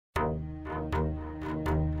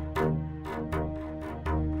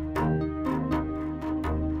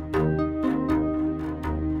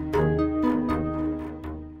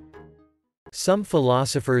Some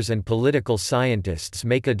philosophers and political scientists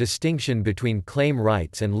make a distinction between claim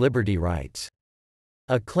rights and liberty rights.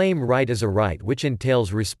 A claim right is a right which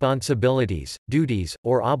entails responsibilities, duties,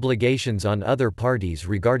 or obligations on other parties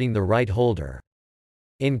regarding the right holder.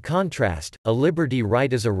 In contrast, a liberty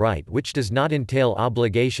right is a right which does not entail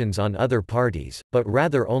obligations on other parties, but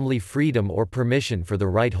rather only freedom or permission for the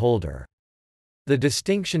right holder. The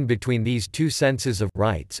distinction between these two senses of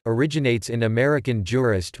rights originates in American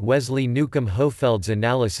jurist Wesley Newcomb Hohfeld's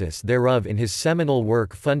analysis thereof in his seminal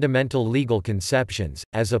work Fundamental Legal Conceptions,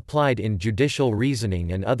 as applied in Judicial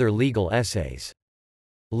Reasoning and Other Legal Essays.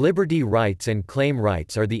 Liberty rights and claim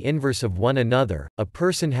rights are the inverse of one another. A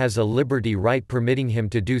person has a liberty right permitting him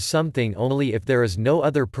to do something only if there is no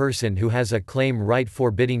other person who has a claim right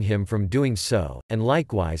forbidding him from doing so, and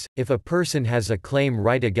likewise, if a person has a claim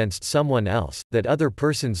right against someone else, that other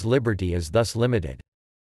person's liberty is thus limited.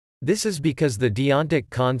 This is because the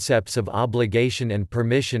deontic concepts of obligation and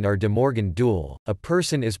permission are de Morgan dual. A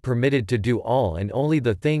person is permitted to do all and only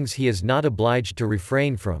the things he is not obliged to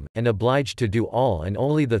refrain from, and obliged to do all and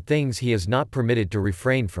only the things he is not permitted to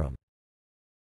refrain from.